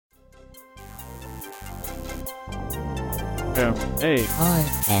M-A.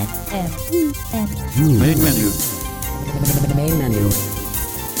 I-N-M-E-N-U. Main menu. Main menu.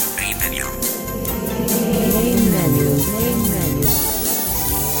 Main menu. Main menu. Main menu.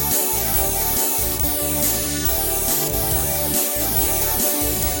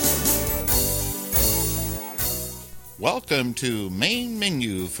 Welcome to Main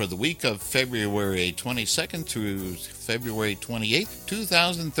Menu for the week of February 22nd through February 28th,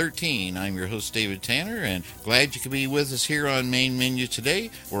 2013. I'm your host, David Tanner, and glad you could be with us here on Main Menu today.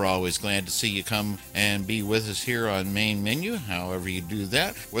 We're always glad to see you come and be with us here on Main Menu, however you do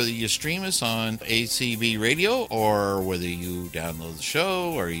that, whether you stream us on ACB Radio or whether you download the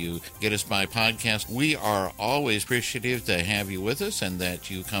show or you get us by podcast. We are always appreciative to have you with us and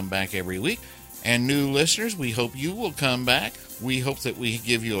that you come back every week. And new listeners, we hope you will come back. We hope that we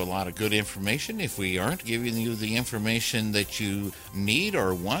give you a lot of good information. If we aren't giving you the information that you need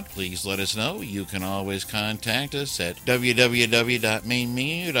or want, please let us know. You can always contact us at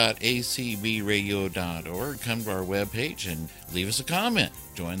www.mainmenu.acbradio.org. Come to our webpage and leave us a comment.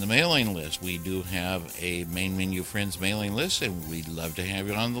 Join the mailing list. We do have a Main Menu Friends mailing list, and we'd love to have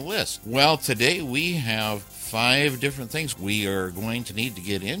you on the list. Well, today we have 5 different things. We are going to need to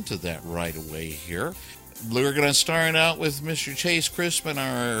get into that right away here. We're going to start out with Mr. Chase Crispin,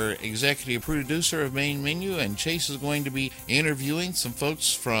 our executive producer of Main Menu, and Chase is going to be interviewing some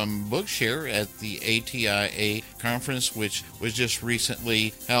folks from Bookshare at the ATIA conference, which was just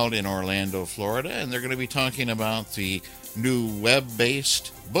recently held in Orlando, Florida, and they're going to be talking about the new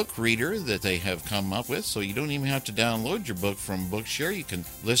web-based book reader that they have come up with, so you don't even have to download your book from Bookshare. You can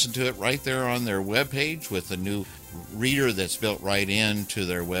listen to it right there on their webpage with the new reader that's built right into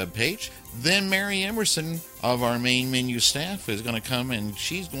their webpage. Then Mary Emerson of our Main Menu staff is going to come and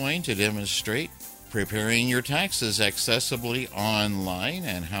she's going to demonstrate preparing your taxes accessibly online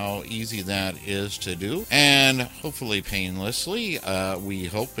and how easy that is to do, and hopefully painlessly. We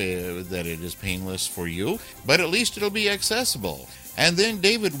hope that it is painless for you, but at least it'll be accessible. And then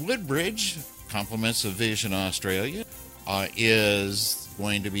David Woodbridge, compliments of Vision Australia, is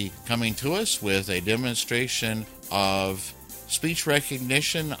going to be coming to us with a demonstration of speech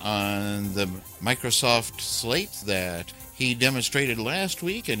recognition on the Microsoft Slate that he demonstrated last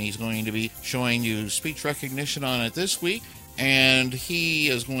week, and he's going to be showing you speech recognition on it this week. And he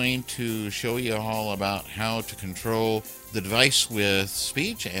is going to show you all about how to control the device with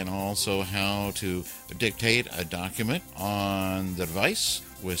speech and also how to dictate a document on the device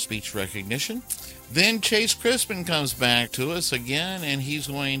with speech recognition. Then Chase Crispin comes back to us again, and he's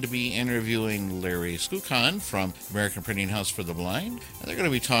going to be interviewing Larry Skukon from American Printing House for the Blind. And they're going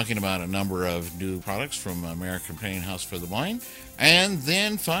to be talking about a number of new products from American Printing House for the Blind. And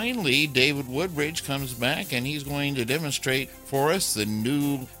then finally, David Woodbridge comes back, and he's going to demonstrate for us the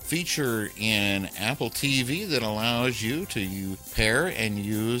new feature in Apple TV that allows you to pair and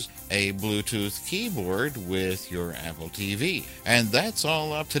use a Bluetooth keyboard with your Apple TV. And that's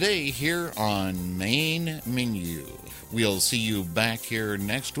all up today here on Main Menu. We'll see you back here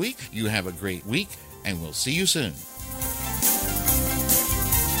next week. You have a great week, and we'll see you soon.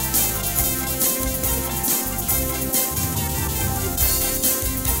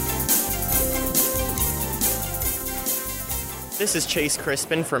 This is Chase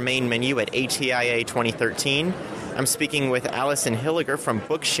Crispin from Main Menu at ATIA 2013. I'm speaking with Allison Hilliger from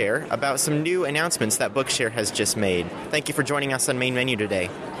Bookshare about some new announcements that Bookshare has just made. Thank you for joining us on Main Menu today.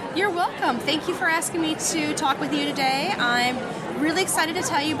 You're welcome. Thank you for asking me to talk with you today. I'm really excited to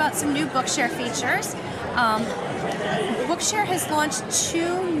tell you about some new Bookshare features. Bookshare has launched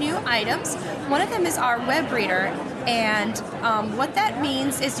 2 new items. One of them is our web reader, and what that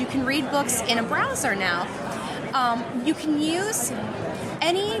means is you can read books in a browser now. You can use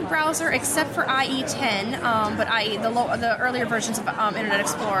any browser except for IE10, but IE, the earlier versions of Internet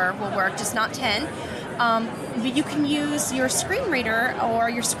Explorer will work, just not 10. But you can use your screen reader or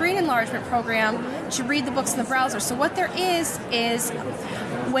your screen enlargement program to read the books in the browser. So what there is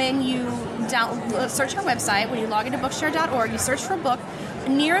when you search our website, when you log into bookshare.org, you search for a book,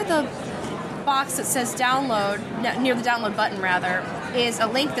 near the box that says download, near the download button rather, is a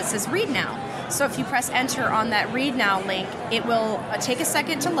link that says read now. So if you press enter on that read now link, it will take a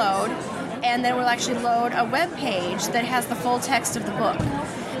second to load, and then it will actually load a web page that has the full text of the book.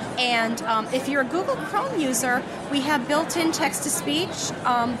 And if you're a Google Chrome user, we have built-in text-to-speech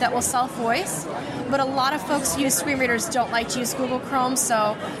that will self-voice. But a lot of folks who use screen readers don't like to use Google Chrome,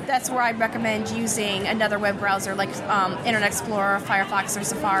 so that's where I'd recommend using another web browser like Internet Explorer, Firefox, or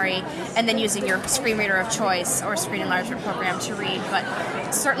Safari, and then using your screen reader of choice or screen enlargement program to read. But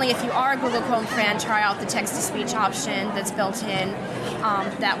certainly if you are a Google Chrome fan, try out the text-to-speech option that's built in.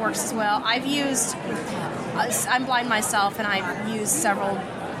 That works as well. I'm blind myself, and I've used several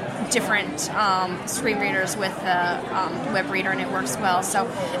different screen readers with the web reader, and it works well. So,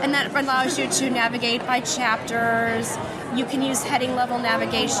 and that allows you to navigate by chapters. You can use heading level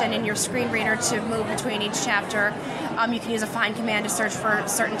navigation in your screen reader to move between each chapter. You can use a find command to search for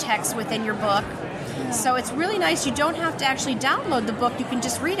certain text within your book. So it's really nice. You don't have to actually download the book. You can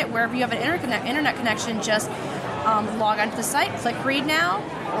just read it wherever you have an internet connection. Just log onto the site, click read now,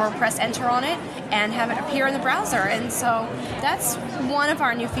 or press enter on it, and have it appear in the browser. And so that's one of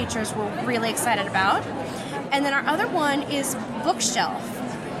our new features we're really excited about. And then our other one is Bookshelf.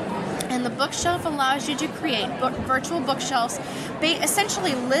 And the Bookshelf allows you to create virtual bookshelves,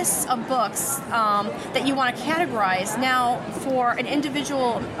 essentially lists of books that you want to categorize. Now, for an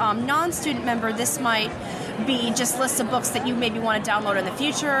individual non-student member, this might be just lists of books that you maybe want to download in the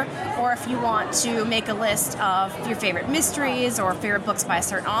future, or if you want to make a list of your favorite mysteries or favorite books by a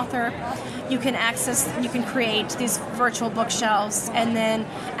certain author, you can create these virtual bookshelves and then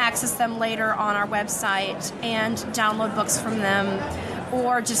access them later on our website and download books from them,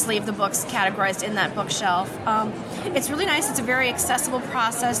 or just leave the books categorized in that bookshelf. It's really nice. It's a very accessible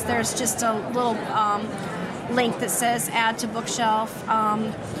process. There's just a little link that says add to bookshelf.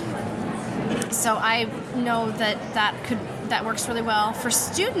 So I know that works really well. For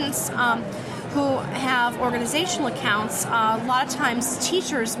students who have organizational accounts, a lot of times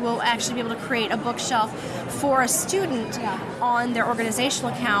teachers will actually be able to create a bookshelf for a student on their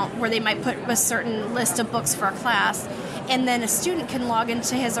organizational account where they might put a certain list of books for a class, and then a student can log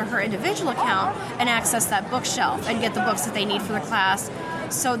into his or her individual account and access that bookshelf and get the books that they need for the class.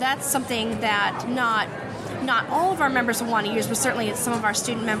 So that's something that not all of our members will want to use, but certainly some of our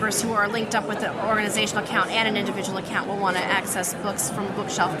student members who are linked up with an organizational account and an individual account will want to access books from a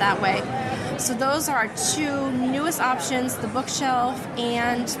bookshelf that way. So those are our two newest options, the bookshelf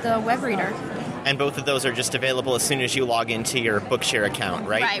and the web reader. And both of those are just available as soon as you log into your Bookshare account,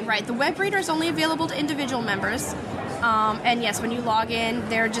 right? Right. The web reader is only available to individual members. And yes, when you log in,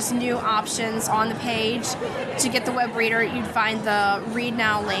 there are just new options on the page. To get the web reader, you'd find the Read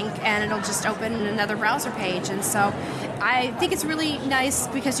Now link, and it'll just open another browser page. And so I think it's really nice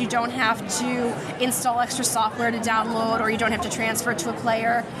because you don't have to install extra software to download, or you don't have to transfer it to a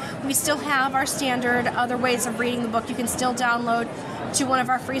player. We still have our standard other ways of reading the book. You can still download to one of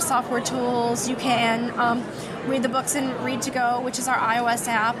our free software tools. You can read the books in Read2Go, which is our iOS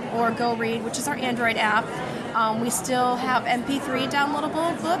app, or Go Read, which is our Android app. We still have MP3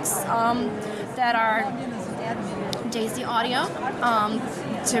 downloadable books that are Daisy Audio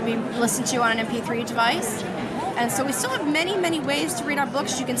to be listened to on an MP3 device. And so we still have many, many ways to read our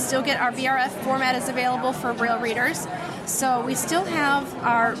books. You can still get our VRF format is available for Braille readers. So we still have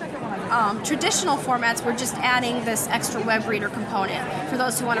our traditional formats. We're just adding this extra web reader component for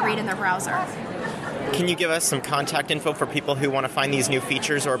those who want to read in their browser. Can you give us some contact info for people who want to find these new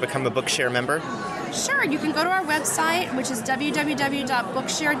features or become a Bookshare member? Sure. You can go to our website, which is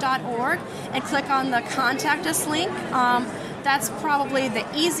www.bookshare.org, and click on the Contact Us link. That's probably the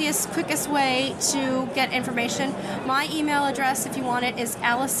easiest, quickest way to get information. My email address, if you want it, is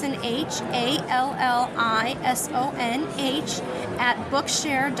Allison, ALLISONH,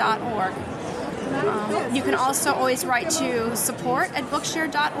 @bookshare.org. You can also always write to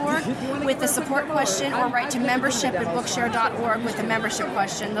support@bookshare.org with the support question, or write to membership@bookshare.org with the membership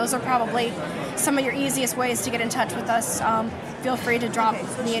question. Those are probably some of your easiest ways to get in touch with us. Feel free to drop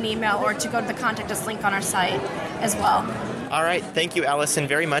me an email or to go to the Contact Us link on our site as well. All right. Thank you, Allison,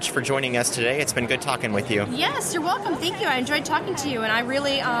 very much for joining us today. It's been good talking with you. Yes, you're welcome. Thank you. I enjoyed talking to you, and I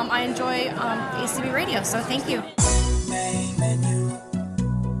really I enjoy ACB Radio, so thank you. Main menu.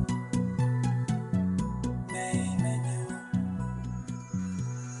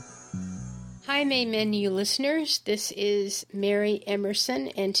 Hi, Main Menu listeners. This is Mary Emerson,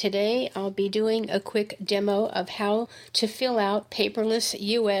 and today I'll be doing a quick demo of how to fill out paperless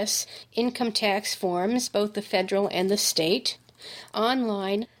U.S. income tax forms, both the federal and the state,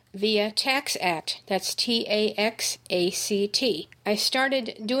 online via TaxAct. That's TaxAct. I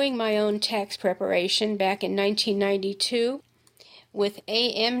started doing my own tax preparation back in 1992 with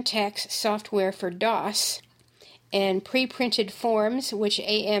AM Tax software for DOS, and pre-printed forms which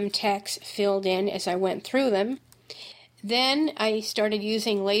AM Tax filled in as I went through them. Then I started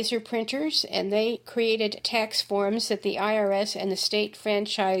using laser printers, and they created tax forms that the IRS and the State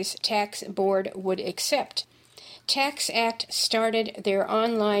Franchise Tax Board would accept. TaxAct started their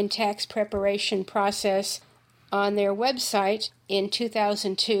online tax preparation process on their website in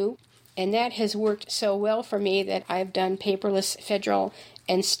 2002, and that has worked so well for me that I've done paperless federal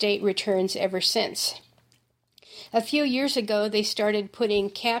and state returns ever since. A few years ago, they started putting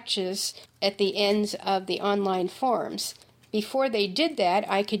CAPTCHAs at the ends of the online forms. Before they did that,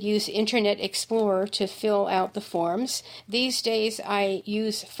 I could use Internet Explorer to fill out the forms. These days, I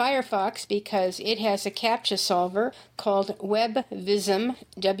use Firefox because it has a CAPTCHA solver called WebVisum,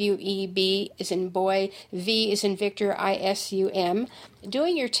 W-E-B as in boy, V as in Victor, I-S-U-M.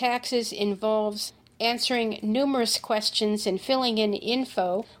 Doing your taxes involves answering numerous questions and filling in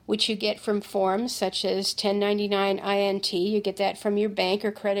info, which you get from forms such as 1099 INT, you get that from your bank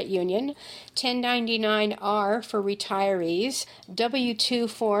or credit union, 1099-R for retirees, W-2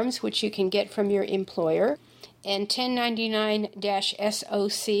 forms, which you can get from your employer, and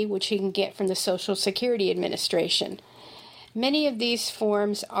 1099-SOC, which you can get from the Social Security Administration. Many of these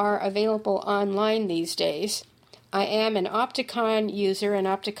forms are available online these days. I am an Opticon user, an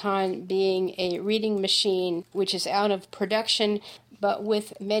Opticon being a reading machine which is out of production but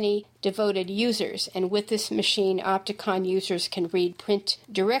with many devoted users. And with this machine, Opticon users can read print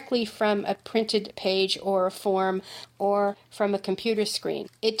directly from a printed page or a form or from a computer screen.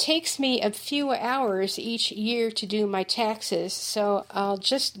 It takes me a few hours each year to do my taxes, so I'll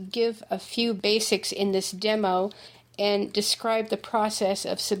just give a few basics in this demo and describe the process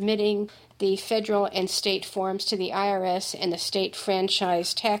of submitting the federal and state forms to the IRS and the State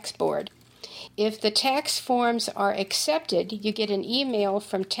Franchise Tax Board. If the tax forms are accepted, you get an email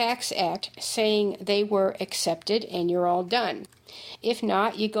from TaxAct saying they were accepted and you're all done. If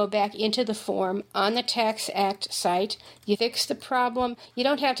not, you go back into the form on the TaxAct site, you fix the problem. You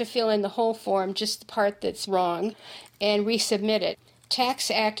don't have to fill in the whole form, just the part that's wrong, and resubmit it.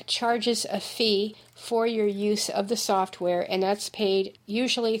 TaxAct charges a fee for your use of the software, and that's paid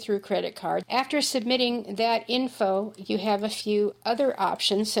usually through credit card. After submitting that info, you have a few other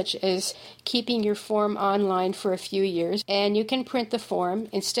options, such as keeping your form online for a few years, and you can print the form.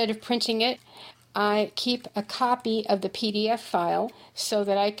 Instead of printing it, I keep a copy of the PDF file so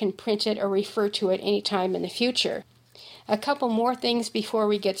that I can print it or refer to it anytime in the future. A couple more things before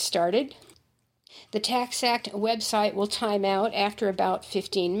we get started. The TaxAct website will time out after about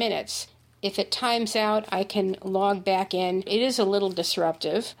 15 minutes. If it times out, I can log back in. It is a little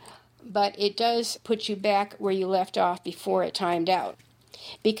disruptive, but it does put you back where you left off before it timed out.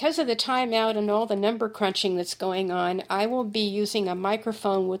 Because of the timeout and all the number crunching that's going on, I will be using a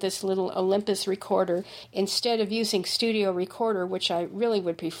microphone with this little Olympus recorder instead of using Studio Recorder, which I really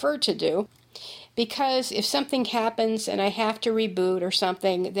would prefer to do. Because if something happens and I have to reboot or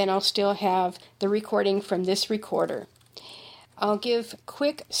something, then I'll still have the recording from this recorder. I'll give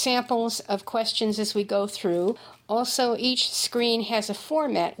quick samples of questions as we go through. Also, each screen has a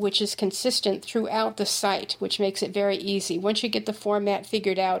format which is consistent throughout the site, which makes it very easy. Once you get the format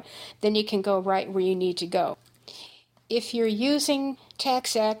figured out, then you can go right where you need to go. If you're using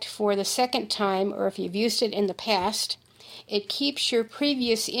TaxAct for the second time, or if you've used it in the past, it keeps your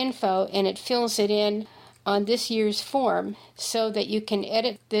previous info and it fills it in on this year's form so that you can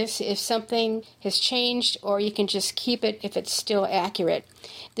edit this if something has changed, or you can just keep it if it's still accurate.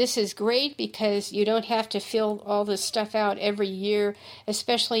 This is great because you don't have to fill all this stuff out every year,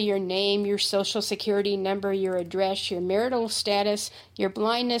 especially your name, your social security number, your address, your marital status, your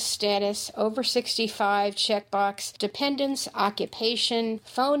blindness status, over 65 checkbox, dependents, occupation,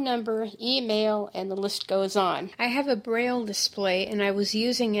 phone number, email, and the list goes on. I have a Braille display and I was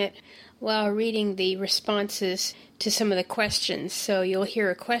using it while reading the responses to some of the questions. So you'll hear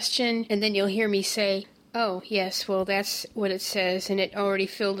a question, and then you'll hear me say, oh, yes, well, that's what it says, and it already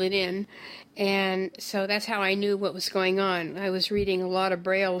filled it in. And so that's how I knew what was going on. I was reading a lot of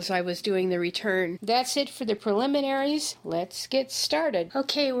Braille as I was doing the return. That's it for the preliminaries. Let's get started.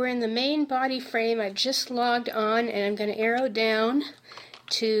 Okay, we're in the main body frame. I've just logged on, and I'm going to arrow down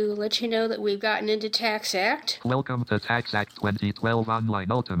to let you know that we've gotten into TaxAct. Welcome to TaxAct 2012 Online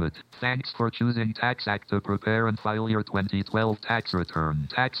Ultimate. Thanks for choosing TaxAct to prepare and file your 2012 tax return.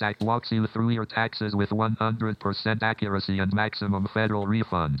 TaxAct walks you through your taxes with 100% accuracy and maximum federal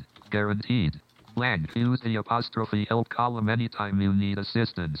refund. Guaranteed. Blank. Use the apostrophe help column anytime you need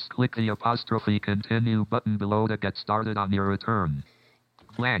assistance. Click the apostrophe continue button below to get started on your return.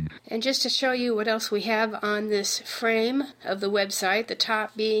 Blank. And just to show you what else we have on this frame of the website, the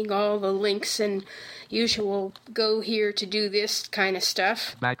top being all the links and usual go here to do this kind of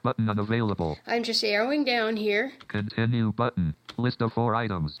stuff. Back button unavailable. I'm just arrowing down here. Continue button. List of 4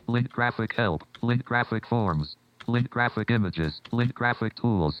 items. Link graphic help. Link graphic forms. Link graphic images. Link graphic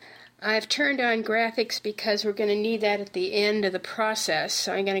tools. I've turned on graphics because we're going to need that at the end of the process.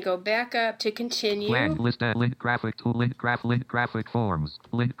 So I'm going to go back up to continue. Blank list at link graphic tool. Link graphic forms.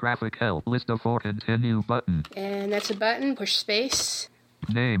 Link graphic help. List of 4. Continue button. And that's a button. Push space.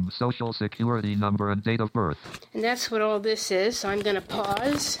 Name, social security number, and date of birth. And that's what all this is. So I'm going to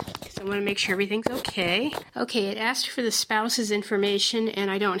pause because I want to make sure everything's okay. Okay, it asked for the spouse's information, and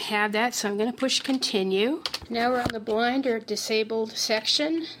I don't have that, so I'm going to push continue. Now we're on the blind or disabled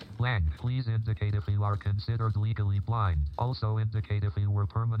section. Blank. Please indicate if you are considered legally blind. Also indicate if you were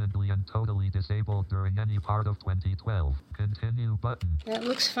permanently and totally disabled during any part of 2012. Continue button. That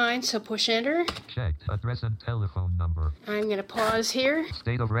looks fine, so push enter. Checked. Address and telephone number. I'm going to pause here.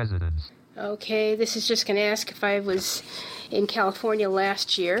 State of residence. Okay, this is just going to ask if I was in California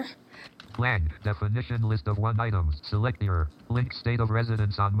last year. Blank. Definition list of 1 items. Select year. Link state of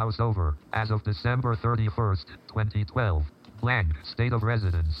residence on mouse over. As of December 31st, 2012. Blank. State of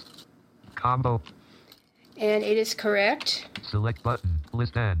residence. Combo. And it is correct. Select button.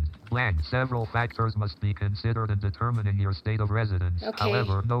 List end. Blank. Several factors must be considered in determining your state of residence. Okay.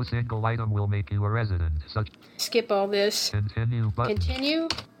 However, no single item will make you a resident. Such. Skip all this. Continue button. Continue.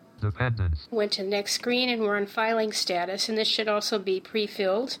 Dependents. Went to the next screen and we're on filing status, and this should also be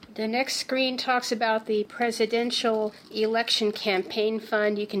pre-filled. The next screen talks about the Presidential Election Campaign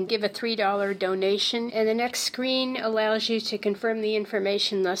Fund. You can give a $3 donation, and the next screen allows you to confirm the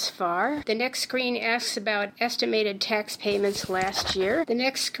information thus far. The next screen asks about estimated tax payments last year. The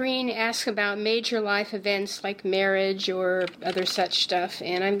next screen asks about major life events like marriage or other such stuff,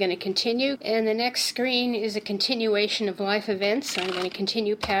 and I'm going to continue. And the next screen is a continuation of life events. I'm going to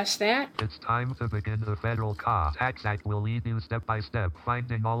continue past that. It's time to begin. The Federal Tax Act will lead you step by step,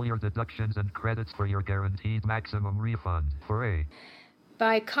 finding all your deductions and credits for your guaranteed maximum refund. For A.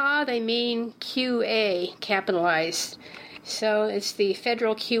 By CA, they mean QA, capitalized. So it's the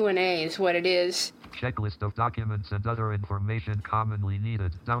federal Q&A is what it is. Checklist of documents and other information commonly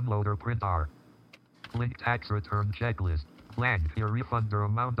needed. Download or print R. Link tax return checklist. Blank. Your refund or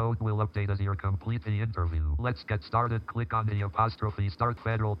amount owed will update as you complete the interview. Let's get started. Click on the apostrophe Start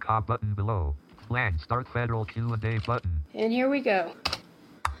Federal CA button below. Blank. Start Federal Q&A button. And here we go.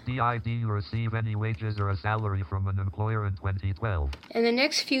 Did you receive any wages or a salary from an employer in 2012? And the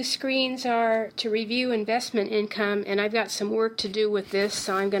next few screens are to review investment income, and I've got some work to do with this,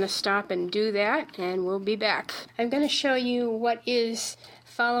 so I'm going to stop and do that, and we'll be back. I'm going to show you what is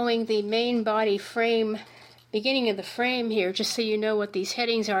following the main body frame, beginning of the frame here, just so you know what these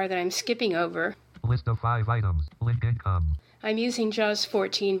headings are that I'm skipping over. List of 5 items. Link income. I'm using JAWS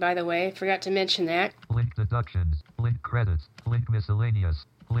 14, by the way. I forgot to mention that. Link deductions. Link credits. Link miscellaneous.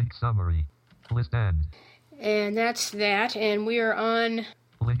 Link summary. List end. And that's that, and we are on...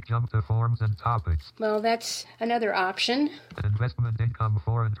 Link jump to forms and topics. Well, that's another option. Investment income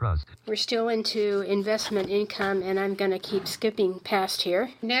foreign trust. We're still into investment income, and I'm going to keep skipping past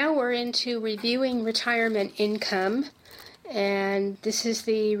here. Now we're into reviewing retirement income, and this is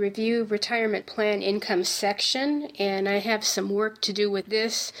the review retirement plan income section, and I have some work to do with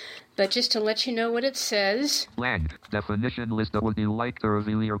this, but just to let you know what it says. Blank. Definition list. Would you like to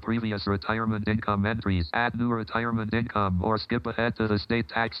review your previous retirement income entries, add new retirement income, or skip ahead to the state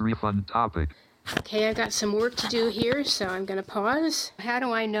tax refund topic? Okay, I've got some work to do here, so I'm going to pause. How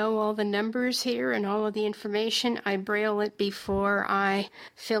do I know all the numbers here and all of the information? I braille it before I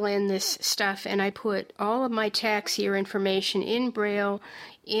fill in this stuff, and I put all of my tax year information in braille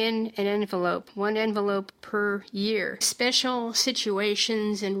in an envelope, 1 envelope per year. Special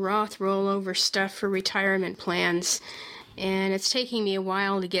situations and Roth rollover stuff for retirement plans, and it's taking me a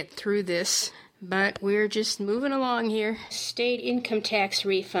while to get through this. But we're just moving along here. State income tax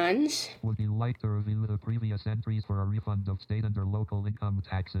refunds. Would you like to review the previous entries for a refund of state and or local income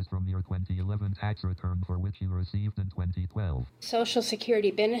taxes from your 2011 tax return for which you received in 2012? Social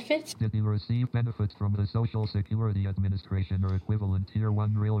Security benefits. Did you receive benefits from the Social Security Administration or equivalent Tier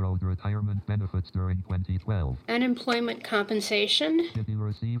 1 Railroad retirement benefits during 2012? Unemployment compensation. Did you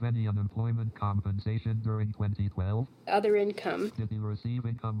receive any unemployment compensation during 2012? Other income. Did you receive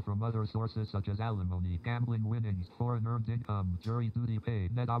income from other sources such as alimony, gambling winnings, foreign earned income, jury duty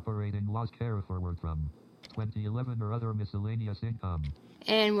paid, net operating loss carry forward from 2011 or other miscellaneous income?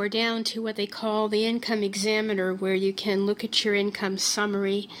 And we're down to what they call the income examiner, where you can look at your income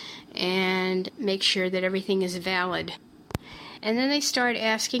summary and make sure that everything is valid. And then they start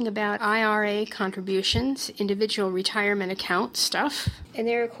asking about IRA contributions, individual retirement account stuff. And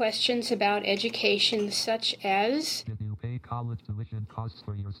there are questions about education such as, Did you pay college tuition costs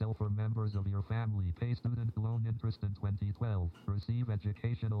for yourself or members of your family? Pay student loan interest in 2012. Receive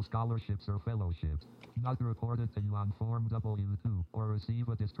educational scholarships or fellowships. Not reported to you on Form W-2. Or receive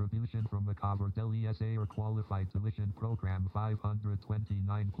a distribution from a Coverdell ESA or Qualified Tuition Program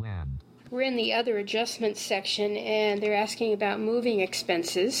 529 plan. we're in the other adjustments section, and they're asking about moving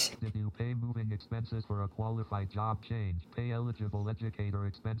expenses. Did you pay moving expenses for a qualified job change? Pay eligible educator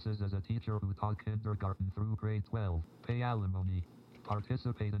expenses as a teacher who taught kindergarten through grade 12. Pay alimony.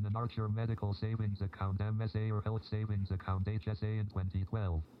 Participate in an Archer Medical Savings Account MSA or Health Savings Account HSA in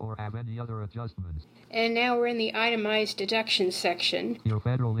 2012, or have any other adjustments. And now we're in the itemized deductions section. Your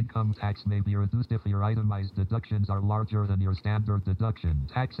federal income tax may be reduced if your itemized deductions are larger than your standard deduction.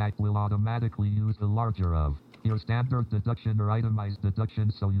 Tax Act will automatically use the larger of your standard deduction or itemized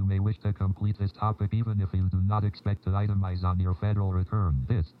deduction, so you may wish to complete this topic even if you do not expect to itemize on your federal return.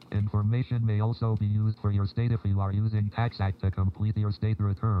 This information may also be used for your state if you are using Tax Act to complete your state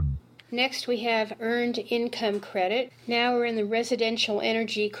return. Next, we have earned income credit. Now we're in the residential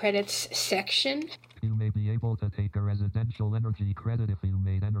energy credits section. You may be able to take a residential energy credit if you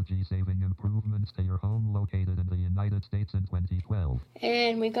made energy-saving improvements to your home located in the United States in 2012.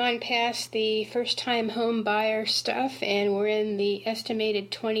 And we've gone past the first-time home buyer stuff, and we're in the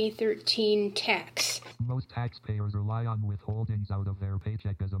estimated 2013 tax. Most taxpayers rely on withholdings out of their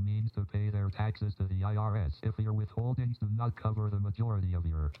paycheck as a means to pay their taxes to the IRS. If your withholdings do not cover the majority of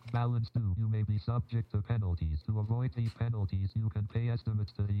your balance due, you may be subject to penalties. To avoid these penalties, you can pay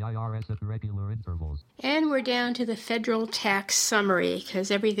estimates to the IRS at regular intervals. And we're down to the federal tax summary,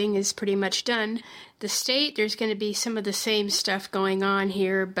 because everything is pretty much done. The state, there's going to be some of the same stuff going on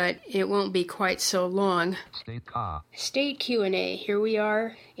here, but it won't be quite so long. State CA. State Q&A. Here we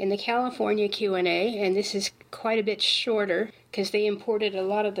are in the California Q&A, and this is quite a bit shorter because they imported a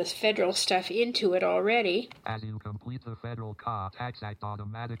lot of the federal stuff into it already. As you complete the federal CA, Tax Act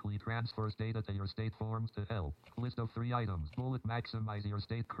automatically transfers data to your state forms to help. List of 3 items. Bullet maximize your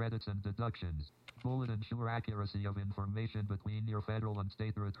state credits and deductions. Bullet ensure accuracy of information between your federal and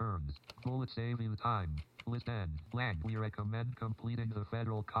state returns. Bullet save you time. List end. Blank. We recommend completing the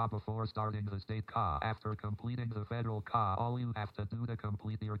federal CA before starting the state CA. After completing the federal CA, all you have to do to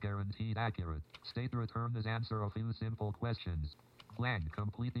complete your guaranteed accurate state return is answer a few simple questions. Blank.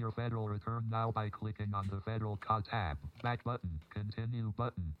 Complete your federal return now by clicking on the federal CA tab. Back button. Continue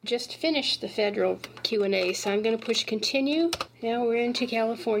button. Just finished the federal Q&A, so I'm going to push continue. Now we're into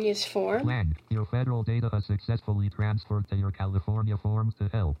California's form. Blank. Your federal data has successfully transferred to your California forms to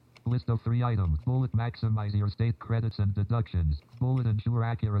help. List of 3 items. Bullet maximize your state credits and deductions. Bullet ensure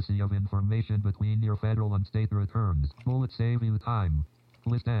accuracy of information between your federal and state returns. Bullet save you time.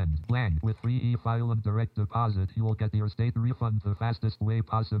 List end. Blank. With free e-file and direct deposit, you will get your state refund the fastest way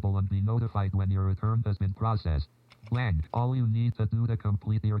possible and be notified when your return has been processed. Blank. All you need to do to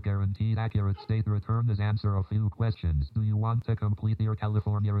complete your guaranteed accurate state return is answer a few questions. Do you want to complete your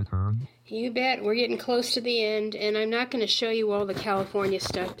California return? You bet. We're getting close to the end, and I'm not going to show you all the California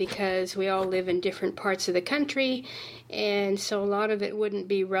stuff because we all live in different parts of the country, and so a lot of it wouldn't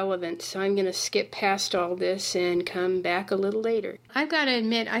be relevant. So I'm going to skip past all this and come back a little later. I've got to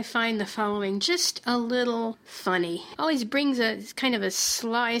admit, I find the following just a little funny. Always brings a kind of a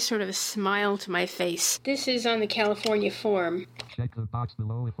sly sort of a smile to my face. This is on the California form. Check the box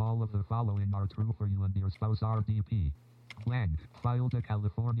below if all of the following are true for you and your spouse RDP. Blank. Filed a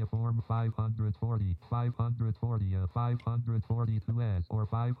California Form 540, 540, 542S, or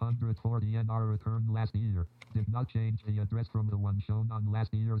 540 NR return last year. Did not change the address from the one shown on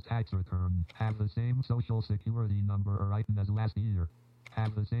last year's tax return. Have the same social security number or item as last year.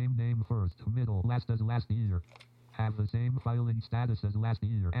 Have the same name first, middle, last as last year. Have the same filing status as last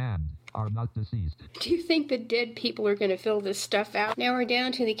year, and are not deceased. Do you think the dead people are going to fill this stuff out? Now we're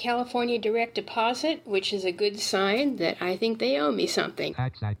down to the California Direct Deposit, which is a good sign that I think they owe me something.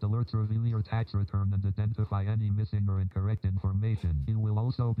 Tax Act alerts review your tax return and identify any missing or incorrect information. You will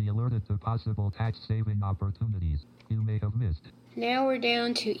also be alerted to possible tax-saving opportunities you may have missed. Now we're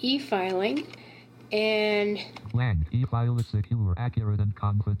down to e-filing. And blank. E-file is secure, accurate, and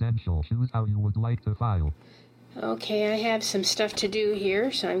confidential. Choose how you would like to file. okay, I have some stuff to do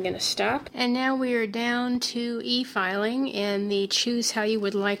here, so I'm going to stop. And now we are down to e-filing and the choose how you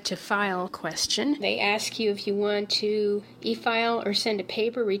would like to file question. They ask you if you want to e-file or send a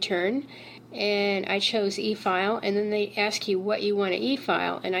paper return. and I chose e-file, and then they ask you what you want to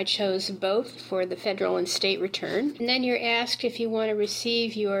e-file, and I chose both for the federal and state return. And then you're asked if you want to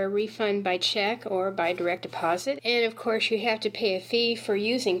receive your refund by check or by direct deposit, and of course you have to pay a fee for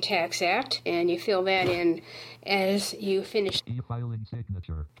using TaxAct, and you fill that in as you finish. E-filing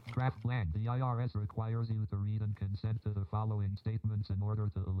signature. Draft blank. The IRS requires you to read and consent to the following statements in order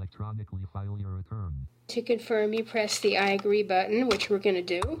to electronically file your return. To confirm, you press the I agree button, which we're going to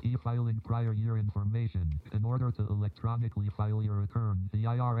do. E-filing prior year information. In order to electronically file your return, the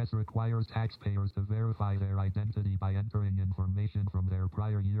IRS requires taxpayers to verify their identity by entering information from their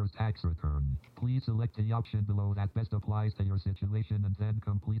prior year's tax return. Please select the option below that best applies to your situation and then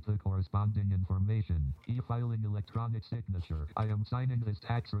complete the corresponding information. E-filing electronic signature. I am signing this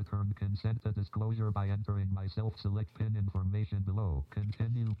tax return consent to disclosure by entering my self-select PIN information below.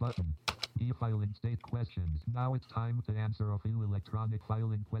 Continue button. E-filing state questions. Now it's time to answer a few electronic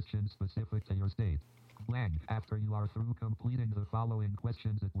filing questions specific to your state. Blank. After you are through completing the following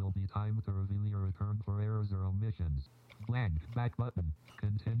questions, it will be time to review your return for errors or omissions. Blank. Back button.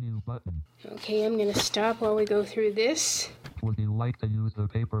 Continue button. Okay, I'm going to stop while we go through this. Would you like to use the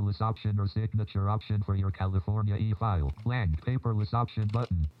paperless option or signature option for your California e-file? Blank. Paperless option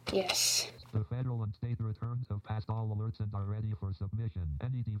button. Yes. The federal and state returns have passed all alerts and are ready for submission.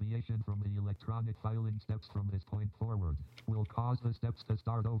 Any deviation from the electronic filing steps from this point forward will cause the steps to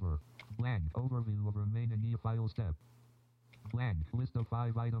start over. Blank. Overview of remaining e-file step. Blank. List of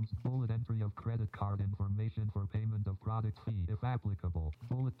 5 items. Bullet entry of credit card information for payment of product fee, if applicable.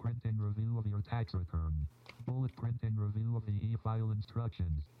 Bullet printing review of your tax return. Bullet printing review of the e-file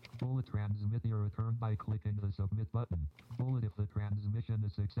instructions. Bullet transmit your return by clicking the submit button. Bullet if the transmission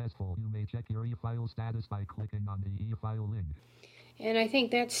is successful, you may check your e-file status by clicking on the e-file link. And I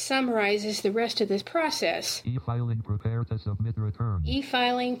think that summarizes the rest of this process. E-filing prepare to submit return.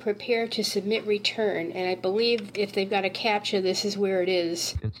 E-filing prepare to submit return. And I believe if they've got a CAPTCHA, this is where it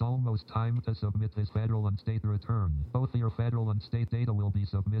is. It's almost time to submit this federal and state return. Both your federal and state data will be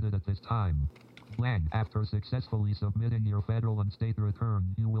submitted at this time. Blank. After successfully submitting your federal and state return,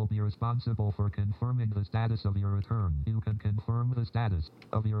 you will be responsible for confirming the status of your return. You can confirm the status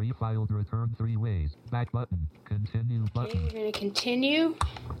of your e-filed return 3 ways. Back button. Continue Okay, button. we're going to continue.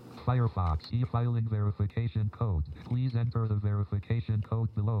 Firefox e-filing verification code. Please enter the verification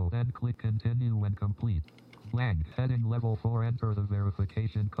code below, then click continue when complete. Blank. Heading level 4. Enter the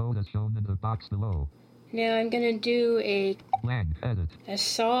verification code as shown in the box below. Now I'm going to do a Blank. Edit.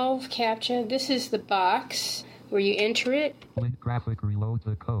 solve CAPTCHA. This is the box where you enter it. Link graphic reload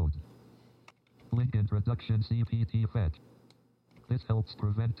the code. Link introduction CPT fetch. This helps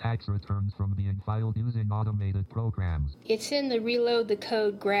prevent tax returns from being filed using automated programs. It's in the reload the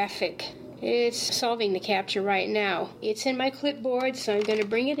code graphic. It's solving the CAPTCHA right now. It's in my clipboard, so I'm going to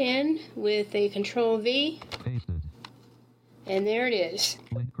bring it in with a Control V. Pasted. And there it is.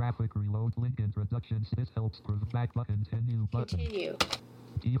 Link graphic reload. Link introduction. This helps prevent back button. Continue button. Continue.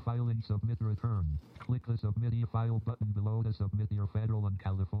 E-filing submit return. Click the submit e-file button below to submit your federal and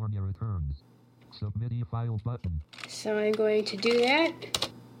California returns. Submit e-file button. So I'm going to do that.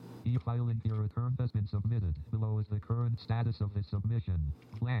 E-filing your return has been submitted. Below is the current status of the submission.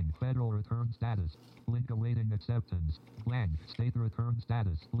 Blank. Federal return status. Link awaiting acceptance. Blank. State return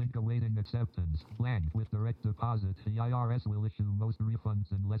status. Link awaiting acceptance. Blank. With direct deposit, the IRS will issue most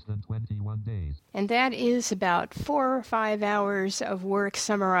refunds in less than 21 days. And that is about 4 or 5 hours of work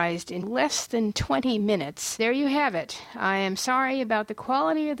summarized in less than 20 minutes. There you have it. I am sorry about the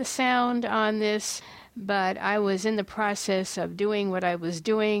quality of the sound on this, but I was in the process of doing what I was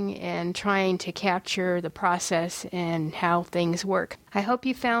doing and trying to capture the process and how things work. I hope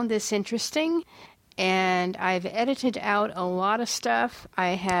you found this interesting, and I've edited out a lot of stuff. I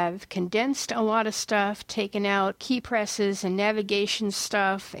have condensed a lot of stuff, taken out key presses and navigation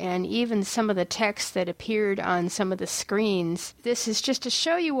stuff, and even some of the text that appeared on some of the screens. This is just to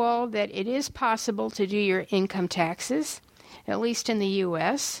show you all that it is possible to do your income taxes. At least in the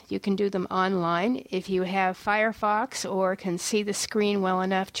U.S., you can do them online. If you have Firefox or can see the screen well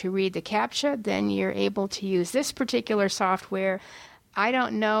enough to read the CAPTCHA, then you're able to use this particular software. I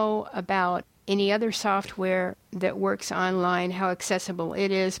don't know about any other software that works online, how accessible it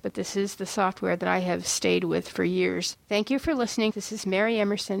is, but this is the software that I have stayed with for years. Thank you for listening. This is Mary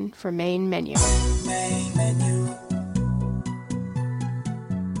Emerson for Main Menu. Main menu.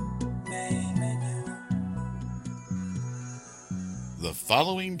 Main menu. The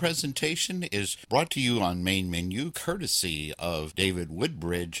following presentation is brought to you on Main Menu courtesy of David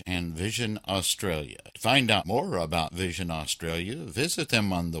Woodbridge and Vision Australia. To find out more about Vision Australia, visit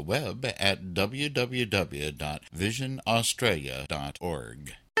them on the web at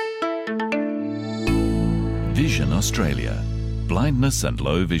www.visionaustralia.org. Vision Australia. Blindness and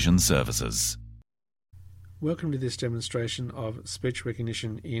low vision services. Welcome to this demonstration of speech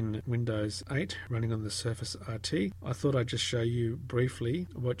recognition in Windows 8 running on the Surface RT. I thought I'd just show you briefly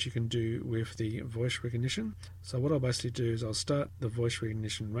what you can do with the voice recognition. So what I'll basically do is I'll start the voice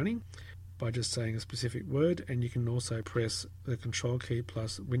recognition running by just saying a specific word, and you can also press the Control key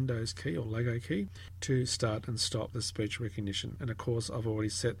plus Windows key or logo key to start and stop the speech recognition. And of course I've already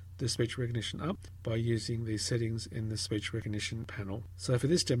set the speech recognition up by using the settings in the speech recognition panel. So for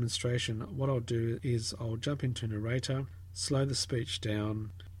this demonstration, what I'll do is I'll jump into Narrator, slow the speech down,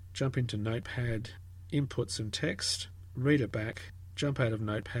 jump into Notepad, input some text, read it back, jump out of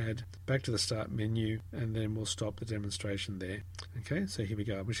Notepad, back to the Start menu, and then we'll stop the demonstration there. Okay, so here we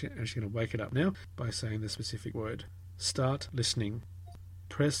go. I'm actually going to wake it up now by saying the specific word. Start listening.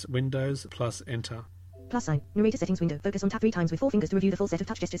 Press Windows plus Enter. Plus sign. Narrator settings window. Focus on tab 3 times with 4 fingers to review the full set of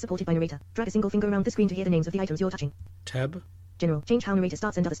touch gestures supported by Narrator. Drag a single finger around the screen to hear the names of the items you're touching. Tab. General. Change how Narrator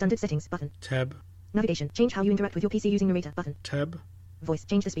starts and other standard settings button. Tab. Navigation. Change how you interact with your PC using Narrator button. Tab. Voice.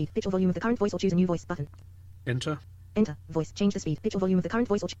 Change the speed, pitch or volume of the current voice or choose a new voice button. Enter. Enter. Voice. Change the speed, pitch or volume of the current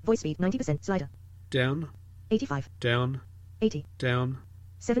voice or voice speed 90% slider. Down. 85. Down. 80. Down.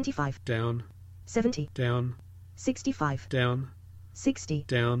 75. Down. 70. Down. 65. Down. 60.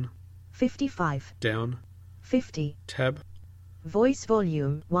 Down. 55. Down. 50. Tab. Voice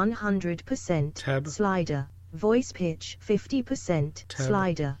volume 100%. Tab. Slider. Voice pitch 50%. Tab.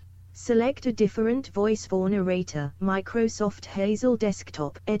 Slider. Select a different voice for Narrator. Microsoft Hazel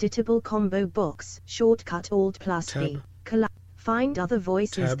Desktop. Editable combo box. Shortcut Alt plus V. Find other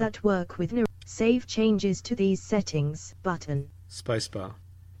voices Tab. that work with Narrator. Save changes to these settings button. Spacebar.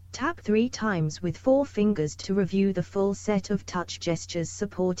 Tap 3 times with 4 fingers to review the full set of touch gestures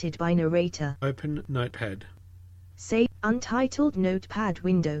supported by Narrator. Open Notepad. Save Untitled Notepad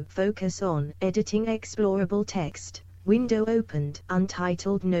window. Focus on editing explorable text. Window opened.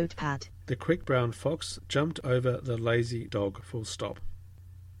 Untitled Notepad. The quick brown fox jumped over the lazy dog. Full stop.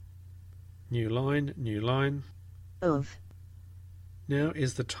 New line, new line. Of. Now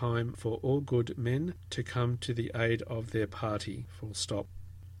is the time for all good men to come to the aid of their party. Full stop.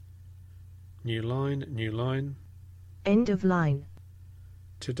 New line, new line. End of line.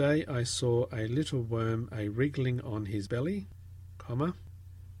 Today I saw a little worm a-wriggling on his belly, comma.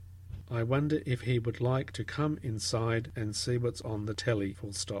 I wonder if he would like to come inside and see what's on the telly.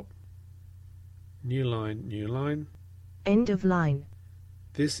 Full stop. New line, new line. End of line.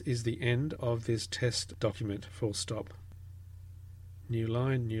 This is the end of this test document. Full stop. New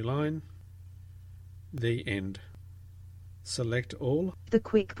line, new line. The end. Select all. The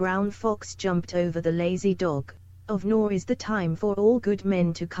quick brown fox jumped over the lazy dog. Of nor is the time for all good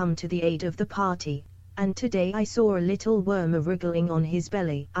men to come to the aid of the party. And today I saw a little worm a-wriggling on his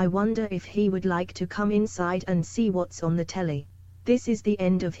belly. I wonder if he would like to come inside and see what's on the telly. This is the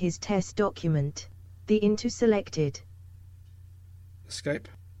end of his test document. The into selected. Escape.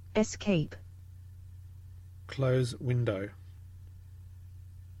 Escape. Close window.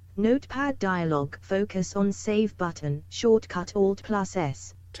 Notepad dialog. Focus on save button. Shortcut Alt plus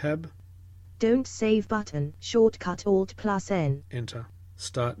S. Tab. Don't save button. Shortcut Alt plus N. Enter.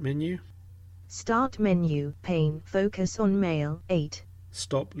 Start menu. Start menu pane. Focus on Mail 8.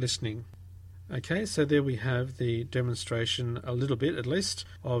 Stop listening. Okay, so there we have the demonstration, a little bit at least,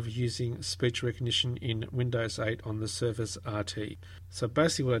 of using speech recognition in Windows 8 on the Surface RT. So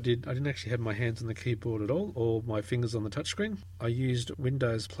basically what I didn't actually have my hands on the keyboard at all, or my fingers on the touchscreen. I used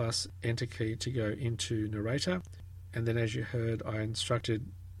Windows plus Enter key to go into Narrator, and then as you heard, I instructed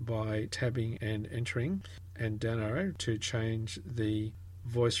by tabbing and entering and down arrow to change the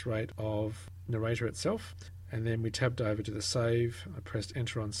voice rate of Narrator itself. And then we tabbed over to the save. I pressed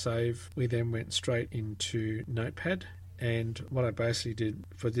enter on save. We then went straight into Notepad, and what I basically did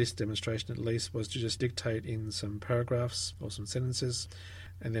for this demonstration at least was to just dictate in some paragraphs or some sentences,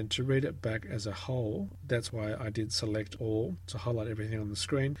 and then to read it back as a whole. That's why I did select all to highlight everything on the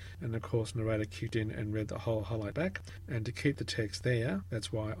screen, and of course Narrator kicked in and read the whole highlight back. And to keep the text there,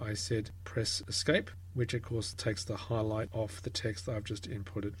 that's why I said press escape, which of course takes the highlight off the text that I've just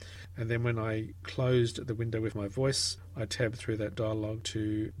inputted. And then when I closed the window with my voice, I tabbed through that dialog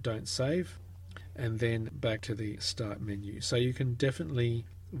to don't save, and then back to the start menu. So you can definitely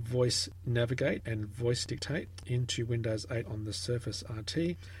voice navigate and voice dictate into Windows 8 on the Surface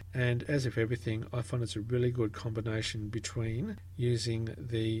RT, and as if everything, I find it's a really good combination between using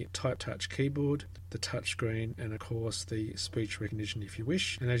the Type Touch keyboard, the touchscreen, and of course the speech recognition if you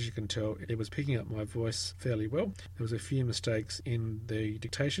wish. And as you can tell, it was picking up my voice fairly well. There was a few mistakes in the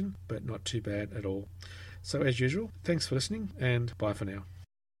dictation, but not too bad at all. So as usual, thanks for listening, and bye for now.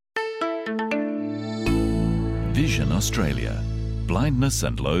 Vision Australia. Blindness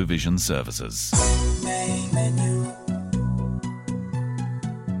and low vision services. Main menu.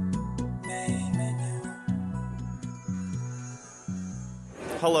 Main menu.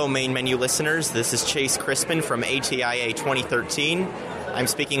 Hello, Main Menu listeners. This is Chase Crispin from ATIA 2013. I'm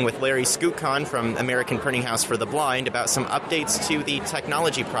speaking with Larry Skutcon from American Printing House for the Blind about some updates to the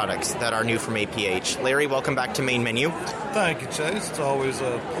technology products that are new from APH. Larry, welcome back to Main Menu. Thank you, Chase. It's always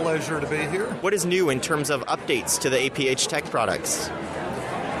a pleasure to be here. What is new in terms of updates to the APH tech products?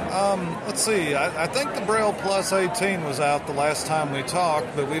 Let's see. I think the Braille Plus 18 was out the last time we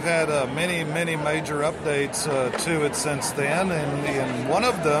talked, but we've had many major updates to it since then, and one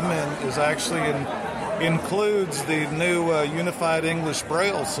of them is actually includes the new Unified English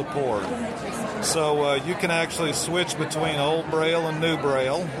Braille support. So you can actually switch between old Braille and new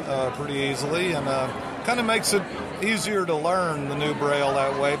Braille pretty easily, and kind of makes it easier to learn the new Braille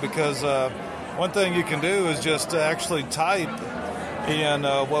that way, because one thing you can do is just actually type in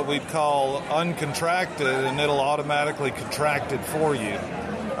what we call uncontracted, and it'll automatically contract it for you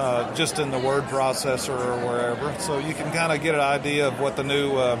just in the word processor or wherever. So you can kind of get an idea of what the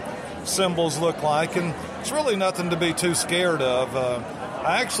new symbols look like, and it's really nothing to be too scared of.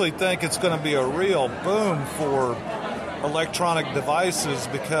 I actually think it's going to be a real boom for electronic devices,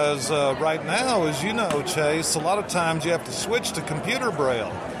 because right now, as you know, Chase, a lot of times you have to switch to computer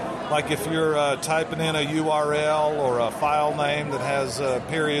Braille. Like if you're typing in a URL or a file name that has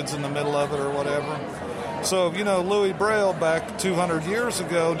periods in the middle of it or whatever. So, Louis Braille back 200 years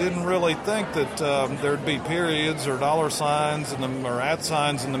ago didn't really think that there'd be periods or dollar signs or at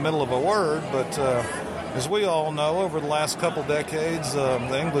signs in the middle of a word. But as we all know, over the last couple decades,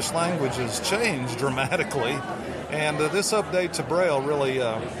 the English language has changed dramatically. And this update to Braille really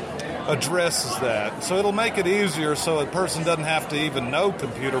addresses that. So it'll make it easier so a person doesn't have to even know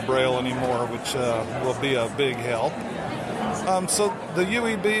computer Braille anymore, which will be a big help. So the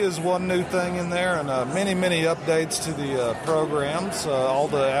UEB is one new thing in there, and many updates to the programs, all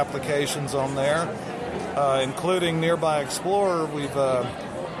the applications on there, including Nearby Explorer. We've,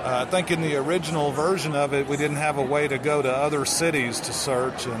 I think in the original version of it, we didn't have a way to go to other cities to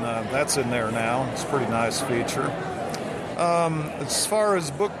search, and that's in there now. It's a pretty nice feature. As far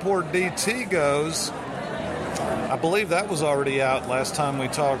as Bookport DT goes, I believe that was already out last time we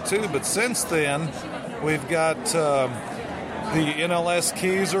talked too, but since then we've got the NLS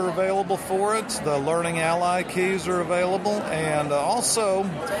keys are available for it, the Learning Ally keys are available, and also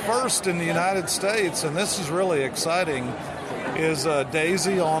first in the United States, and this is really exciting, is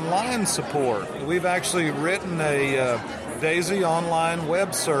DAISY Online support. We've actually written a DAISY Online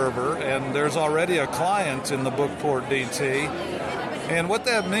web server, and there's already a client in the Bookport DT. And what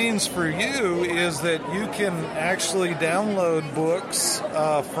that means for you is that you can actually download books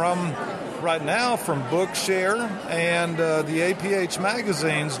right now from Bookshare and the APH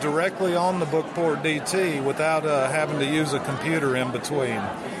magazines directly on the Bookport DT without having to use a computer in between.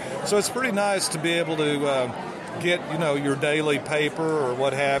 So it's pretty nice to be able to get your daily paper or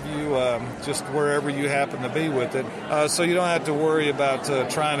what have you, just wherever you happen to be with it, so you don't have to worry about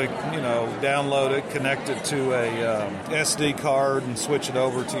trying to download it, connect it to a SD card and switch it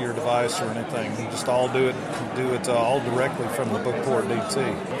over to your device or anything. You just all do it all directly from the Bookport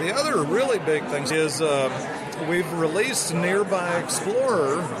DT. The other really big thing is we've released Nearby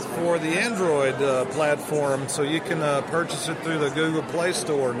Explorer for the Android platform, so you can purchase it through the Google Play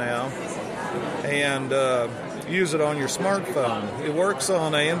Store now and use it on your smartphone. It works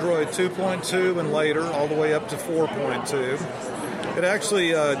on Android 2.2 and later, all the way up to 4.2. It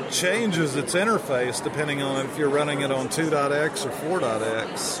actually changes its interface depending on if you're running it on 2.x or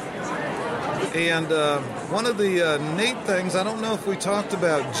 4.x. And one of the neat things, I don't know if we talked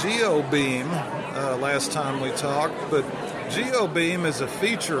about GeoBeam last time we talked, but GeoBeam is a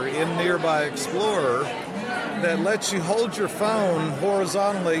feature in Nearby Explorer that lets you hold your phone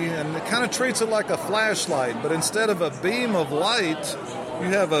horizontally, and it kind of treats it like a flashlight, but instead of a beam of light, you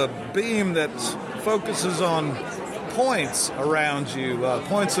have a beam that focuses on points around you,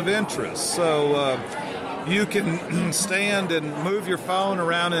 points of interest. So you can stand and move your phone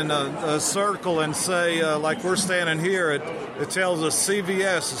around in a circle and say, like we're standing here, it tells us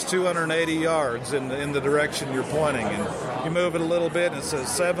CVS is 280 yards in the direction you're pointing. And you move it a little bit and it says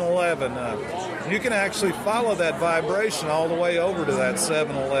 7-Eleven. You can actually follow that vibration all the way over to that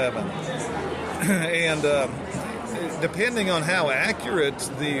 7-Eleven. And depending on how accurate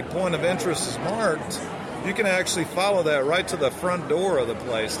the point of interest is marked, you can actually follow that right to the front door of the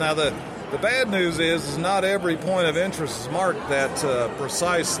place. Now, the The bad news is not every point of interest is marked that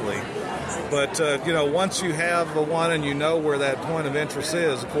precisely. But, once you have the one and you know where that point of interest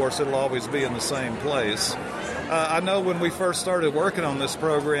is, of course, it'll always be in the same place. I know when we first started working on this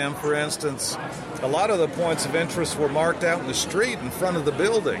program, for instance, a lot of the points of interest were marked out in the street in front of the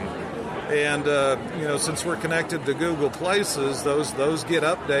building. And, since we're connected to Google Places, those get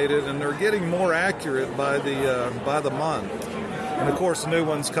updated, and they're getting more accurate by the month. And, of course, new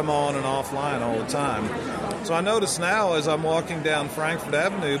ones come on and offline all the time. So I notice now as I'm walking down Frankfurt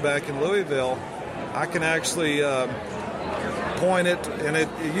Avenue back in Louisville, I can actually point it, and it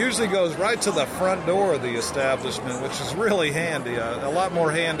usually goes right to the front door of the establishment, which is really handy, a lot more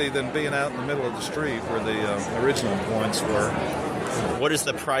handy than being out in the middle of the street where the original points were. What is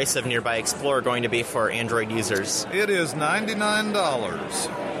the price of Nearby Explorer going to be for Android users? It is $99.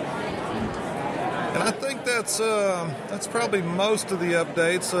 And I think that's probably most of the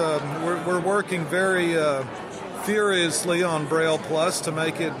updates. We're working very furiously on Braille Plus to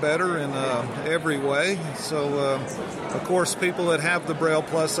make it better in every way. So, of course, people that have the Braille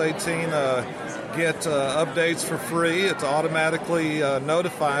Plus 18 get updates for free. It automatically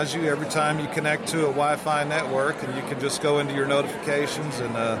notifies you every time you connect to a Wi-Fi network, and you can just go into your notifications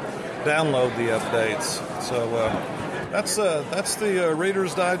and download the updates. So that's the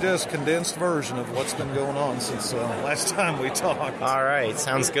Reader's Digest condensed version of what's been going on since last time we talked. All right,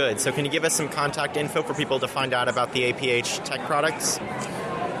 sounds good. So can you give us some contact info for people to find out about the APH tech products?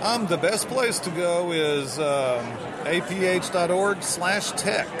 The best place to go is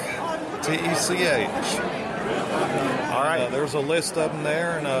aph.org/tech. TECH. All right. There's a list of them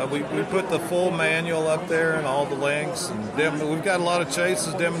there, and we put the full manual up there and all the links. And we've got a lot of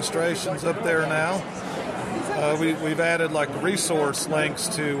Chase's demonstrations up there now. We've added like resource links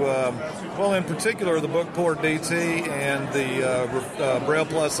to, in particular the Bookport DT and the Braille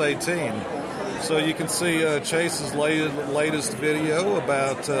Plus 18. So you can see Chase's latest video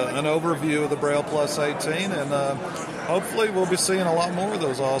about an overview of the Braille Plus 18, and hopefully we'll be seeing a lot more of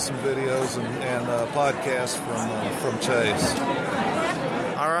those awesome videos and podcasts from Chase.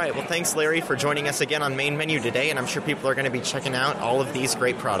 All right. Well, thanks, Larry, for joining us again on Main Menu today, and I'm sure people are going to be checking out all of these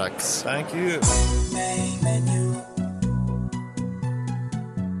great products. Thank you. Main menu.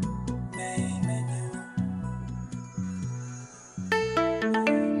 Main menu.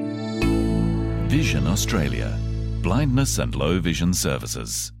 Vision Australia. Blindness and low vision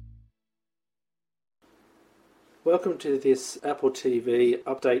services. Welcome to this Apple TV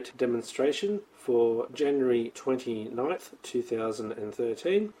update demonstration for January 29th,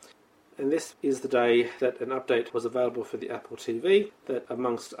 2013. And this is the day that an update was available for the Apple TV that,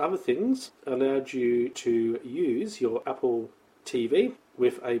 amongst other things, allowed you to use your Apple TV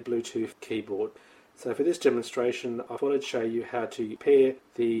with a Bluetooth keyboard. So for this demonstration, I thought I'd show you how to pair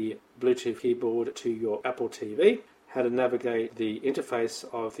the Bluetooth keyboard to your Apple TV, how to navigate the interface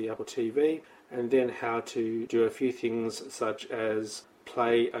of the Apple TV, and then how to do a few things such as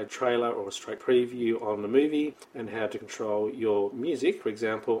play a trailer or a straight preview on the movie, and how to control your music, for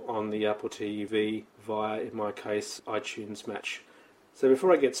example, on the Apple TV via, in my case, iTunes Match. So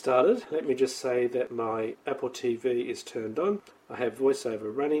before I get started, let me just say that my Apple TV is turned on, I have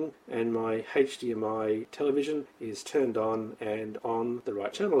VoiceOver running, and my HDMI television is turned on and on the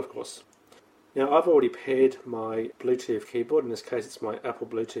right channel, of course. Now, I've already paired my Bluetooth keyboard. In this case, it's my Apple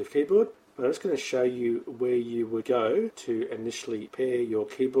Bluetooth keyboard. But I'm just going to show you where you would go to initially pair your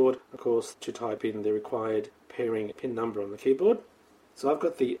keyboard, of course, to type in the required pairing pin number on the keyboard. So I've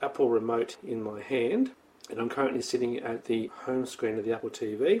got the Apple remote in my hand, and I'm currently sitting at the home screen of the Apple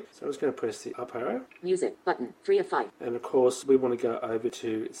TV. So I'm just going to press the up arrow. Music button, 3 of 5. And of course, we want to go over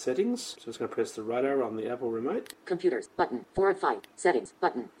to settings. So I'm just going to press the right arrow on the Apple remote. Computers button, 4 of 5. Settings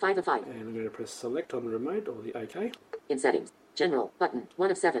button, 5 of 5. And I'm going to press select on the remote, or the OK. In settings, general button,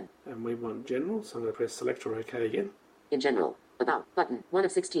 1 of 7. And we want general, so I'm going to press select or OK again. In general, about button, 1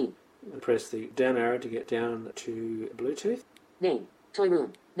 of 16. And press the down arrow to get down to Bluetooth. Name, toy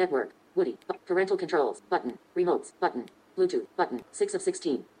room, network, Woody, parental controls, button, remotes, button, Bluetooth, button, 6 of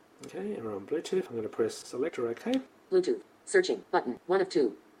 16. Okay, and we're on Bluetooth. I'm going to press select or OK. Bluetooth, searching, button, 1 of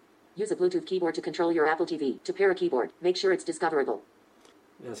 2. Use a Bluetooth keyboard to control your Apple TV. To pair a keyboard, make sure it's discoverable.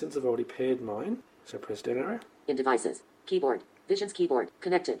 Now, since I've already paired mine, so press down arrow. In devices, keyboard, Vision's keyboard,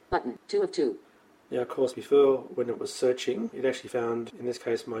 connected, button, 2 of 2. Now, of course, before, when it was searching, it actually found, in this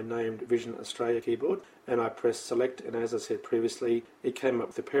case, my named Vision Australia keyboard, and I pressed select, and as I said previously, it came up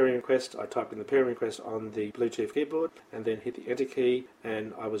with the pairing request. I typed in the pairing request on the Bluetooth keyboard, and then hit the enter key,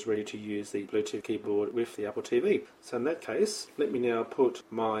 and I was ready to use the Bluetooth keyboard with the Apple TV. So in that case, let me now put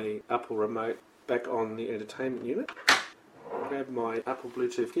my Apple remote back on the entertainment unit, grab my Apple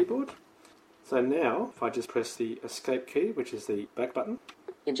Bluetooth keyboard, So now, if I just press the escape key, which is the back button.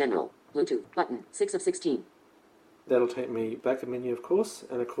 In general, Bluetooth, button, 6 of 16. That'll take me back a menu, of course.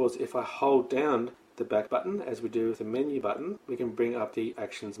 And of course, if I hold down the back button, as we do with the menu button, we can bring up the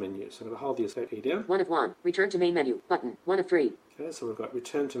actions menu. So I'm going to hold the escape key down. 1 of 1. Return to main menu, button, 1 of 3. Okay, so we've got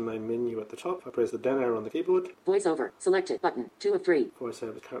return to main menu at the top. I press the down arrow on the keyboard. Voiceover, selected, button, 2 of 3.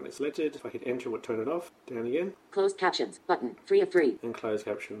 Voiceover is currently selected. If I hit enter, it would turn it off. Down again. Closed captions, button, 3 of 3. And closed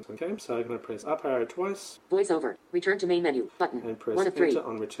captions. Okay, so I'm going to press up arrow twice. Voiceover, return to main menu, button, And press 1 of 3. enter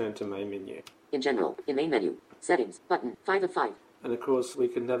on return to main menu. In general, in main menu, settings, button, 5 of 5. And of course, we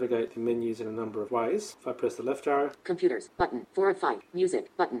can navigate the menus in a number of ways. If I press the left arrow, computers, button, 4 of 5.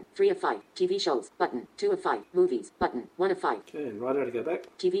 Music, button, 3 of 5. TV shows, button, 2 of 5. Movies, button, 1 of 5. Okay, and right arrow to go back.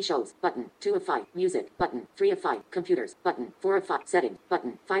 TV shows, button, 2 of 5. Music, button, 3 of 5. Computers, button, 4 of 5. Settings,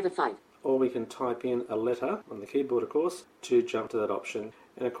 button, 5 of 5. Or we can type in a letter on the keyboard, of course, to jump to that option.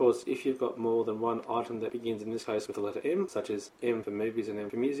 And of course, if you've got more than one item that begins in this case with the letter M, such as M for movies and M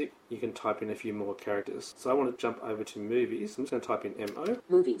for music, you can type in a few more characters. So I want to jump over to movies. I'm just going to type in MO.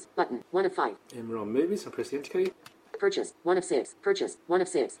 Movies, button, 1 of 5. And we're on movies. I'll press the enter key. Purchased, 1 of 6. Purchased, 1 of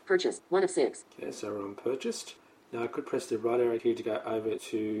 6. Purchased, 1 of 6. Okay, so we're on purchased. Now I could press the right arrow key to go over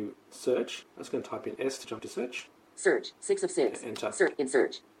to search. I'm just going to type in S to jump to search. Search, 6 of 6. Enter. Search, in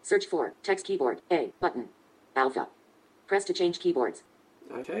search. Search for, text keyboard, A, button. Alpha. Press to change keyboards.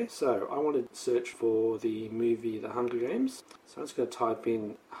 Okay, so I want to search for the movie The Hunger Games. So I'm just going to type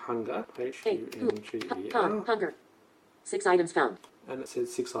in Hunger, H-U-N-G-E-R. Hunger. 6 items found. And it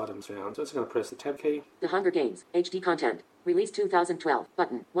says 6 items found. So I'm just going to press the tab key. The Hunger Games, HD content. Release 2012,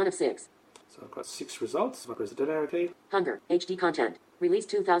 button, 1 of 6. So I've got 6 results. If I press the down arrow key. Hunger, HD content. Release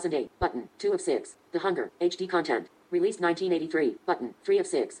 2008, button, 2 of 6. The Hunger, HD content. Released 1983, button, 3 of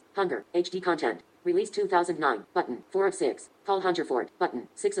 6. Hunger, HD content. Released 2009, button, 4 of 6. Paul Hungerford, button,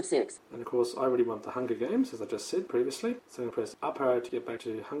 6 of 6. And of course, I already want the Hunger Games, as I just said previously. So I'm going to press up arrow to get back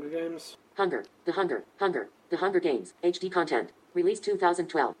to Hunger Games. Hunger, The Hunger, The Hunger Games, HD content. Released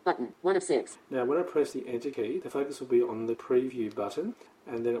 2012, button, 1 of 6. Now, when I press the enter key, the focus will be on the preview button,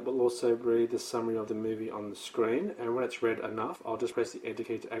 and then it will also read the summary of the movie on the screen. And when it's read enough, I'll just press the enter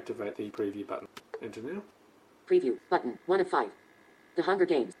key to activate the preview button. Enter now. Preview, button, 1 of 5. The Hunger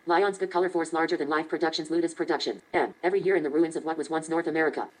Games, Lionsgate Color Force larger than life productions Ludus Productions. M. Every year in the ruins of what was once North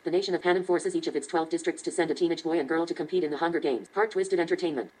America, the nation of Panem forces each of its 12 districts to send a teenage boy and girl to compete in the Hunger Games. Part twisted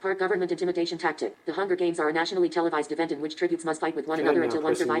entertainment, part government intimidation tactic. The Hunger Games are a nationally televised event in which tributes must fight with one another until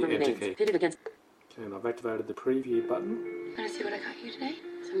one survivor remains. Pitted against... Okay, and I've activated the preview button. Want to see what I got you today?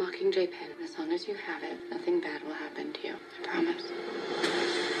 It's a Mockingjay pen. As long as you have it, nothing bad will happen to you. I promise.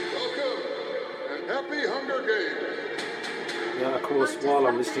 Welcome and happy Hunger Games. Now, of course, while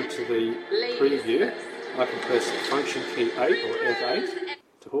I'm listening to the preview, I can press function key 8 or F8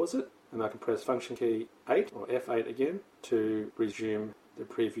 to pause it, and I can press function key 8 or F8 again to resume the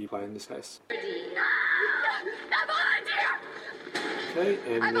preview play in this case. Okay,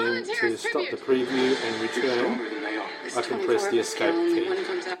 and then to stop the preview and return, I can press the escape key.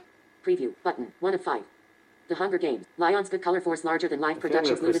 Preview, button, 1 of 5. The Hunger Games, Lionsgate Color Force larger than life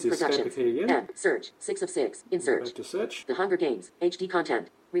productions Ludus Productions. And search, 6 of 6. In search. Back to search. The Hunger Games, HD content.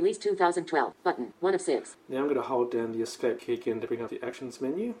 Release 2012, button, 1 of 6. Now I'm going to hold down the escape key again to bring up the actions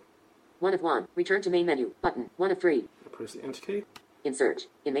menu. 1 of 1. Return to main menu, button, 1 of 3. I press the enter key. In search,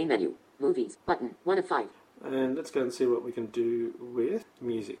 in main menu, movies, button, 1 of 5. And let's go and see what we can do with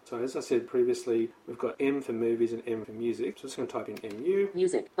music. So as I said previously, we've got M for movies and M for music. So I'm just going to type in MU.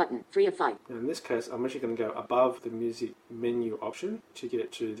 Music, button, 3 of 5. Now in this case, I'm actually going to go above the music menu option to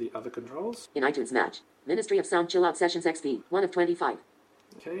get to the other controls. In iTunes Match, Ministry of Sound Chill Out Sessions XP, 1 of 25.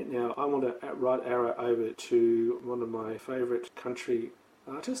 Okay, now I want to right arrow over to one of my favourite country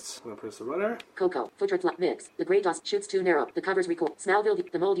artists. I'm going to press the right arrow. Coco, Footrot Mix, The Grey Dust, Shoots Too Narrow, The Covers Record,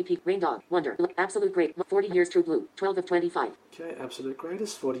 Smallville, The Moldy Peak, Rain Dog, Wonder, Absolute Great, 40 Years True Blue, 12 of 25. Okay, Absolute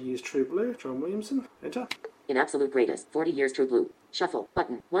Greatest, 40 Years True Blue, John Williamson, enter. In Absolute Greatest, 40 Years True Blue, Shuffle,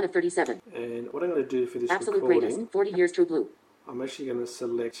 button, 1 of 37. And what I'm going to do for this Absolute recording, Greatest, 40 Years True Blue. I'm actually going to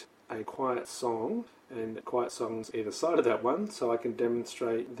select a quiet song, and quiet songs either side of that one, so I can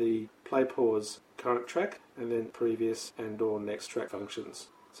demonstrate the play pause current track, and then previous and or next track functions.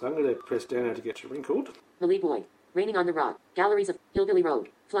 So I'm going to press down now to get to Wrinkled. Millie Boy, Raining on the Rock, Galleries of Hillbilly Road,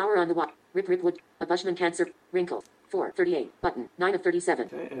 Flower on the Walk, Rip Rip Wood, A Bushman Cancer, Wrinkle, 4:38, button, 9 of 37.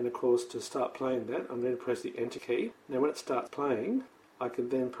 Okay, and of course to start playing that, I'm going to press the enter key. Now when it starts playing, I can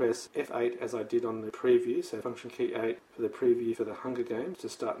then press F8 as I did on the preview, so function key 8 for the preview for the Hunger Games to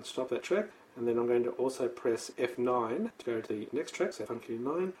start and stop that track. And then I'm going to also press F9 to go to the next track, so function key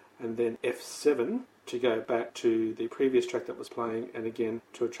 9, and then F7 to go back to the previous track that was playing and again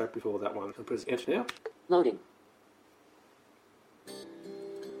to a track before that one. I'll press enter now. Loading.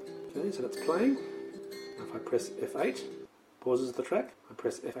 Okay, so that's playing. If I press F8, pauses the track. I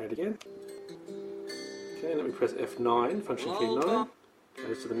press F8 again. Okay, let me press F9, function key 9.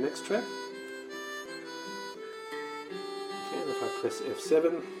 Goes to the next track. Okay, and if I press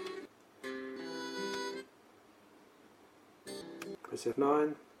F7, press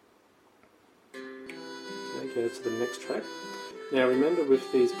F9. Okay, goes to the next track. Now remember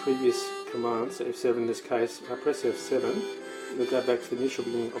with these previous commands, so F7 in this case, if I press F7, it'll go back to the initial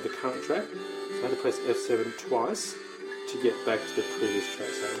beginning of the current track. So I have to press F7 twice to get back to the previous track.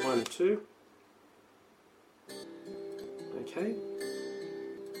 So 1, 2. Okay.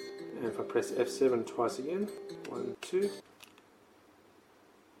 And if I press F7 twice again, 1, 2.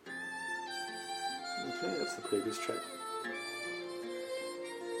 Okay, that's the previous track.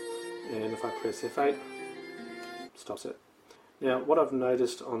 And if I press F8, stops it. Now, what I've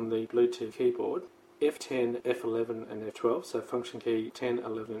noticed on the Bluetooth keyboard, F10, F11 and F12, so function key 10,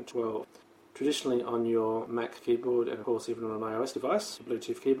 11 and 12. Traditionally on your Mac keyboard and of course even on an iOS device,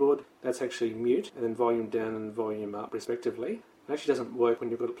 Bluetooth keyboard, that's actually mute and then volume down and volume up respectively. It actually doesn't work when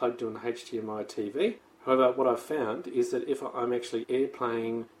you've got it plugged into an HDMI TV. However, what I've found is that if I'm actually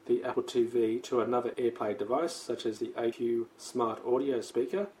AirPlaying the Apple TV to another AirPlay device, such as the AQ Smart Audio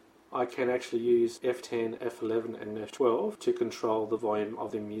speaker, I can actually use F10, F11 and F12 to control the volume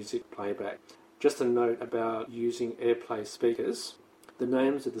of the music playback. Just a note about using AirPlay speakers. The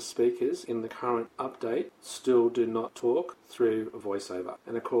names of the speakers in the current update still do not talk through VoiceOver.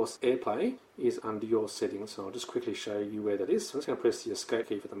 And of course, AirPlay is under your settings, so I'll just quickly show you where that is. So I'm just going to press the escape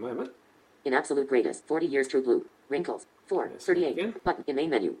key for the moment. In absolute greatest, 40 years True Blue. Wrinkles. 4. Yes, 38. again. Button. In main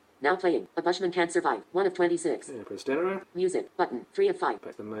menu. Now playing. A Bushman Can't Survive. 1 of 26. And press down arrow. Music. Button. 3 of 5.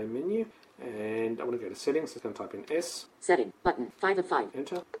 Back to the main menu. And I want to go to settings, so I'm going to type in S. Setting. Button. 5 of 5.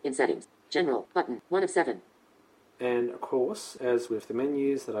 Enter. In settings. General. Button. 1 of 7. And of course, as with the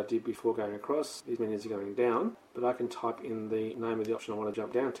menus that I did before going across, these menus are going down, but I can type in the name of the option I want to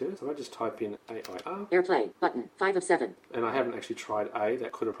jump down to. So I just type in AIR. AirPlay. Button. 5 of 7. And I haven't actually tried A,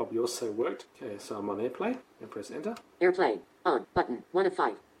 that could have probably also worked. Okay, so I'm on AirPlay, and press enter. AirPlay. On. Button. 1 of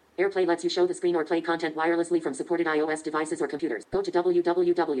 5. AirPlay lets you show the screen or play content wirelessly from supported iOS devices or computers. Go to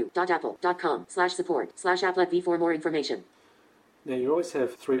www.apple.com/support/applet for more information. Now you always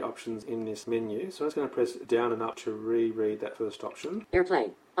have 3 options in this menu, so I'm just going to press down and up to reread that first option.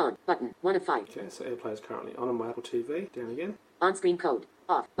 AirPlay. On. Button. 1 of 5. Okay, so AirPlay is currently on my Apple TV. Down again. On-screen code.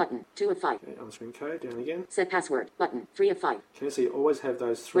 Off. Button. 2 of 5. Okay, on-screen code. Down again. Set password. Button. 3 of 5. Okay, so you always have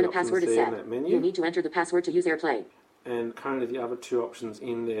those 3 when a options password is there set, in that menu. you need to enter the password to use AirPlay. And currently the other 2 options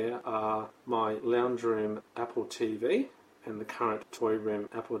in there are my lounge room Apple TV and the current toy room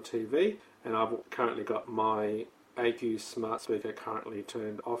Apple TV. And I've currently got my AQ smart speaker currently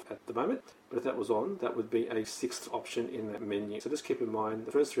turned off at the moment, but if that was on, that would be a 6th option in that menu. So just keep in mind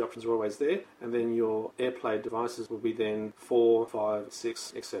the first 3 options are always there, and then your AirPlay devices will be then 4, 5,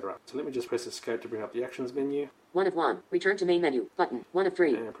 6, etc. So let me just press escape to bring up the actions menu. 1 of 1. Return to main menu. Button. 1 of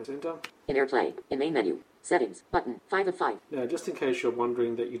 3. And press enter. In AirPlay. In main menu. Settings. Button. 5 of 5. Now just in case you're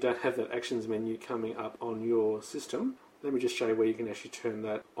wondering that you don't have that actions menu coming up on your system, let me just show you where you can actually turn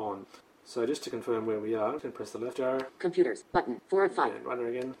that on. So just to confirm where we are, I'm going to press the left arrow. Computers. Button. 4 of 5. And right arrow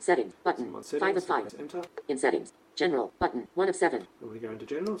again. Settings. Button. So 5 of 5. Press enter. In settings. General. Button. 1 of 7. And we go into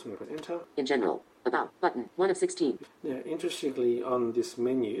general, so I'm going to press enter. In general. About. Button. 1 of 16. Now, interestingly, on this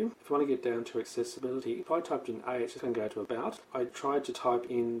menu, if I want to get down to accessibility, if I typed in A, it's just going to go to about. I tried to type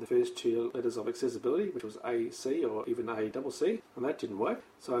in the first 2 letters of accessibility, which was AC or even ACC, and that didn't work.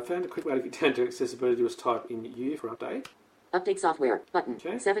 So I found a quick way to get down to accessibility was type in U for update. Update software. Button.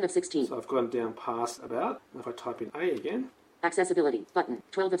 Okay. 7 of 16. So I've gone down past about. And if I type in A again. Accessibility. Button.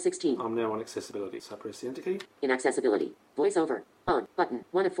 12 of 16. I'm now on accessibility. So I press the enter key. In accessibility. VoiceOver. On. Button.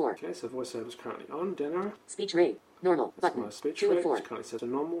 1 of 4. Okay, so VoiceOver is currently on. Down arrow. Speech rate. Normal. That's Button. my speech 2 rate, of 4. which currently set to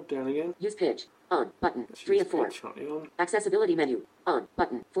normal. Down again. Use pitch. On. Button. Let's 3 use of 4. pitch, currently on. Accessibility menu. On.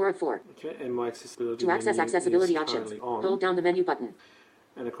 Button. 4 of 4. Okay, and my accessibility To access menu accessibility is options, currently on. hold down the menu button.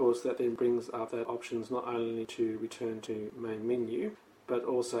 And of course that then brings up that options not only to return to main menu, but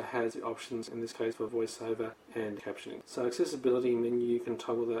also has the options in this case for voiceover and captioning. So accessibility menu, you can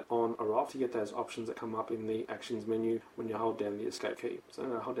toggle that on or off to get those options that come up in the actions menu when you hold down the escape key. So I'm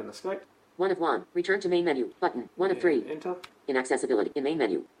going to hold down escape. 1 of 1. Return to main menu. Button. 1 of 3. Enter. In accessibility. In main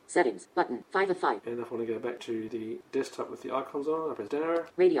menu. Settings. Button. 5 of 5. And if I want to go back to the desktop with the icons on, I press down arrow.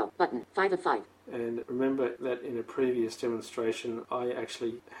 Radio. Button. 5 of 5. And remember that in a previous demonstration I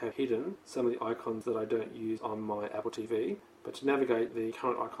actually have hidden some of the icons that I don't use on my Apple TV. But to navigate the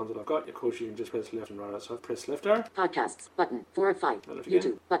current icons that I've got, of course you can just press left and right. So I've pressed left arrow. Podcasts, button, 4 of 5.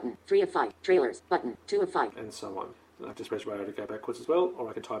 YouTube, button, 3 of 5. Trailers, button, 2 of 5. And so on. And I've just pressed right arrow to go backwards as well, or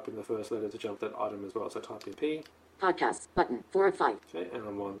I can type in the first letter to jump that item as well. So type in P. Podcasts, button, 4 of 5. Okay, and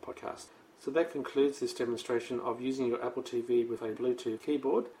I'm on podcast. So that concludes this demonstration of using your Apple TV with a Bluetooth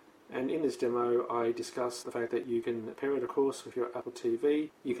keyboard. And in this demo, I discussed the fact that you can pair it, of course, with your Apple TV.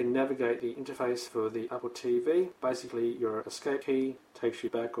 You can navigate the interface for the Apple TV. Basically, your escape key takes you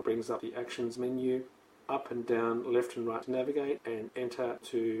back or brings up the actions menu, up and down, left and right to navigate, and enter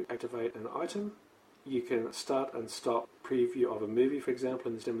to activate an item. You can start and stop preview of a movie, for example,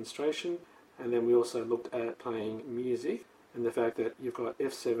 in this demonstration. And then we also looked at playing music and the fact that you've got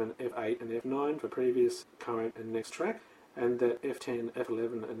F7, F8, and F9 for previous, current, and next track. And that F10,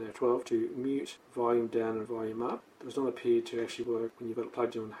 F11 and F12 to mute volume down and volume up. It does not appear to actually work when you've got it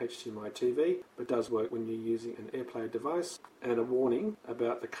plugged in on HDMI TV, but does work when you're using an AirPlay device. And a warning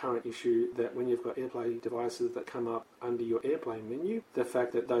about the current issue that when you've got AirPlay devices that come up under your AirPlay menu, the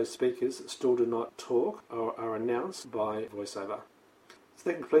fact that those speakers still do not talk or are announced by VoiceOver. So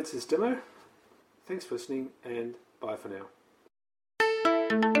that completes this demo. Thanks for listening and bye for now.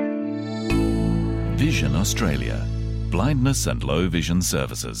 Vision Australia. Blindness and low vision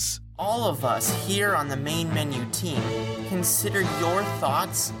services. All of us here on the Main Menu team consider your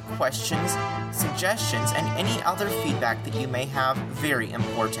thoughts, questions, suggestions, and any other feedback that you may have very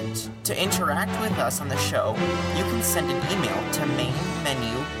important. To interact with us on the show, you can send an email to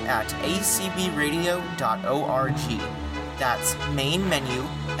mainmenu@acbradio.org. That's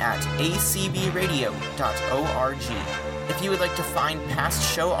mainmenu@acbradio.org. If you would like to find past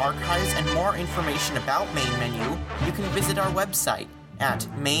show archives and more information about Main Menu, you can visit our website at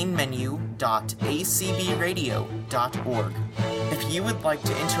mainmenu.acbradio.org. If you would like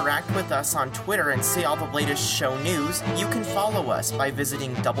to interact with us on Twitter and see all the latest show news, you can follow us by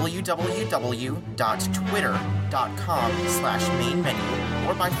visiting www.twitter.com/mainmenu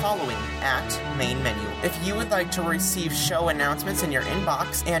or by following @mainmenu. If you would like to receive show announcements in your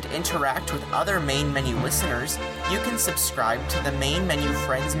inbox and interact with other Main Menu listeners, you can subscribe to the Main Menu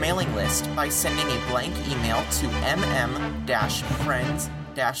Friends mailing list by sending a blank email to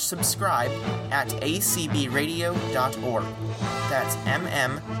mm-friends-subscribe@acbradio.org. That's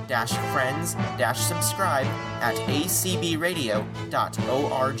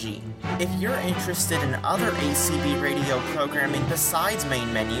mm-friends-subscribe@acbradio.org. If you're interested in other ACB Radio programming besides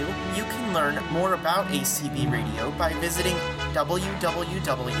Main Menu, you can learn more about ACB Radio by visiting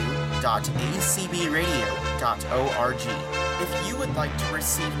www.acbradio.org. If you would like to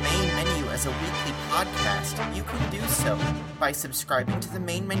receive Main Menu as a weekly podcast, you can do so by subscribing to the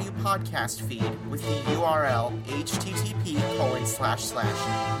Main Menu podcast feed with the URL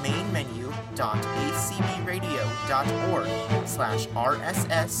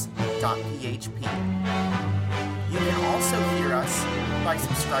http://mainmenu.acbradio.org/rss.php. You can also hear us by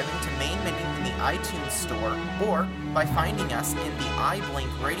subscribing to Main Menu in the iTunes Store or by finding us in the iBlink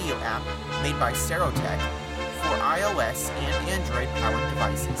radio app made by Serotech for iOS and Android-powered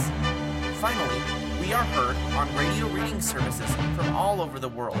devices. Finally, we are heard on radio reading services from all over the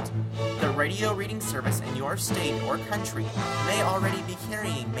world. The radio reading service in your state or country may already be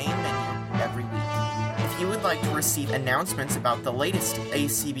carrying Main Menu every week. If you would like to receive announcements about the latest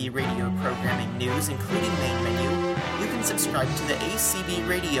ACB radio programming news, including Main Menu, you can subscribe to the ACB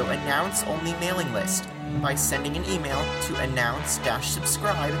Radio Announce Only mailing list by sending an email to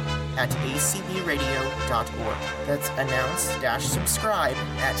announce-subscribe@acbradio.org. That's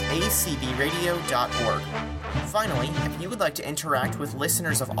announce-subscribe@acbradio.org. Finally, if you would like to interact with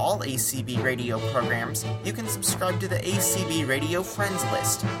listeners of all ACB radio programs, you can subscribe to the ACB Radio Friends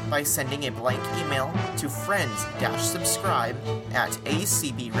list by sending a blank email to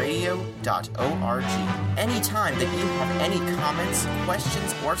friends-subscribe@acbradio.org. Anytime that you have any comments,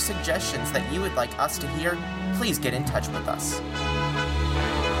 questions, or suggestions that you would like us to hear, please get in touch with us.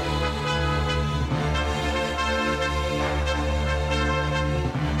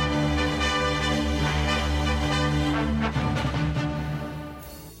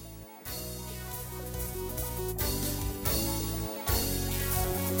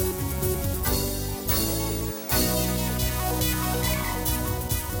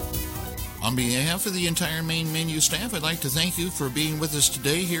 On behalf of the entire Main Menu staff, I'd like to thank you for being with us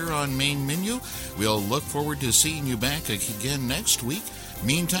today here on Main Menu. We'll look forward to seeing you back again next week.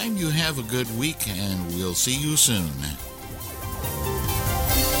 Meantime, you have a good week, and we'll see you soon.